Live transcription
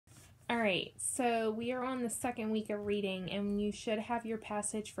All right, so we are on the second week of reading, and you should have your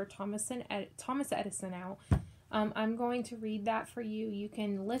passage for Thomas Edison out. I'm going to read that for you. You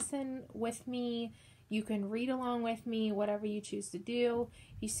can listen with me. You can read along with me, whatever you choose to do.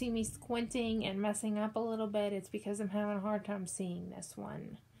 If you see me squinting and messing up a little bit, it's because I'm having a hard time seeing this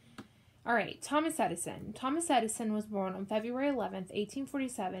one. All right, Thomas Edison. Thomas Edison was born on February 11th,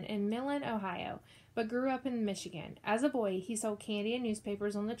 1847 in Millen, Ohio, but grew up in Michigan. As a boy, he sold candy and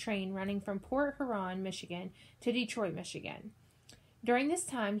newspapers on the train running from Port Huron, Michigan to Detroit, Michigan. During this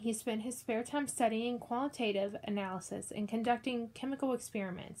time, he spent his spare time studying qualitative analysis and conducting chemical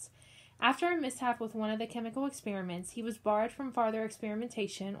experiments. After a mishap with one of the chemical experiments, he was barred from farther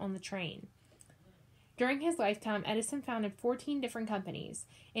experimentation on the train. During his lifetime, Edison founded 14 different companies.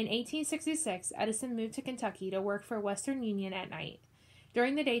 In 1866, Edison moved to Kentucky to work for Western Union at night.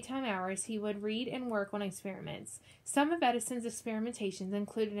 During the daytime hours, he would read and work on experiments. Some of Edison's experimentations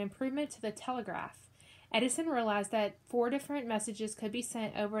included improvement to the telegraph. Edison realized that 4 different messages could be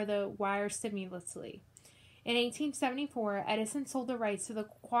sent over the wire simultaneously. In 1874, Edison sold the rights to the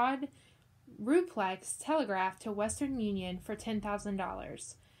quadruplex telegraph to Western Union for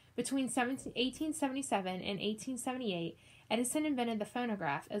 $10,000. Between 1877 and 1878, Edison invented the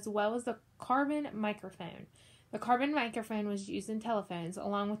phonograph as well as the carbon microphone. The carbon microphone was used in telephones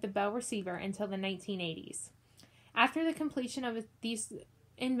along with the bell receiver until the 1980s. After the completion of these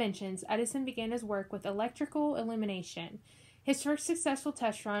inventions, Edison began his work with electrical illumination. His first successful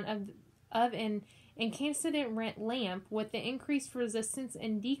test run of an incandescent lamp with the increased resistance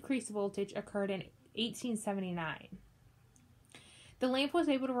and decreased voltage occurred in 1879. The lamp was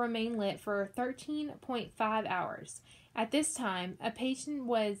able to remain lit for 13.5 hours. At this time, a patent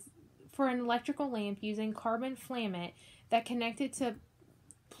was for an electrical lamp using carbon filament that connected to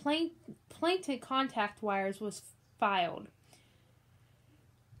plated contact wires was filed.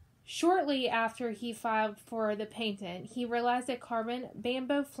 Shortly after he filed for the patent, he realized that carbon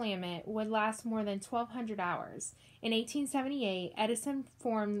bamboo filament would last more than 1,200 hours. In 1878, Edison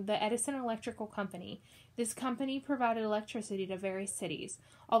formed the Edison Electrical Company. This company provided electricity to various cities.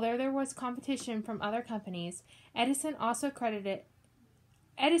 Although there was competition from other companies, Edison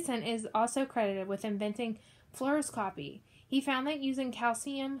is also credited with inventing fluoroscopy. He found that using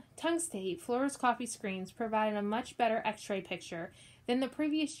calcium tungstate fluoroscopy screens provided a much better X-ray picture than the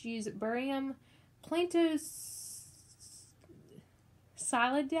previous used barium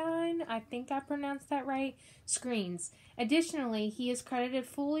plantosilicide, I think I pronounced that right, screens. Additionally, he is credited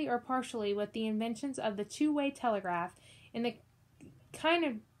fully or partially with the inventions of the two-way telegraph and the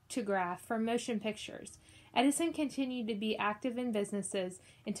kinetograph for motion pictures. Edison continued to be active in businesses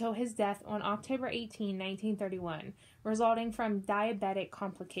until his death on October 18, 1931, resulting from diabetic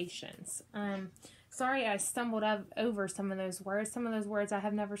complications. Sorry I stumbled over some of those words. Some of those words I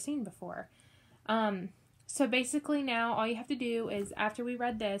have never seen before. So basically now all you have to do is, after we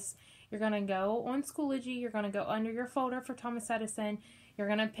read this, you're going to go on Schoology, you're going to go under your folder for Thomas Edison, you're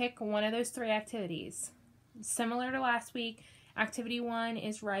going to pick one of those 3 activities. Similar to last week, Activity 1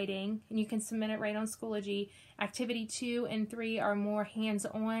 is writing, and you can submit it right on Schoology. Activity 2 and 3 are more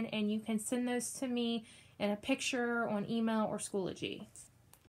hands-on, and you can send those to me in a picture on email or Schoology.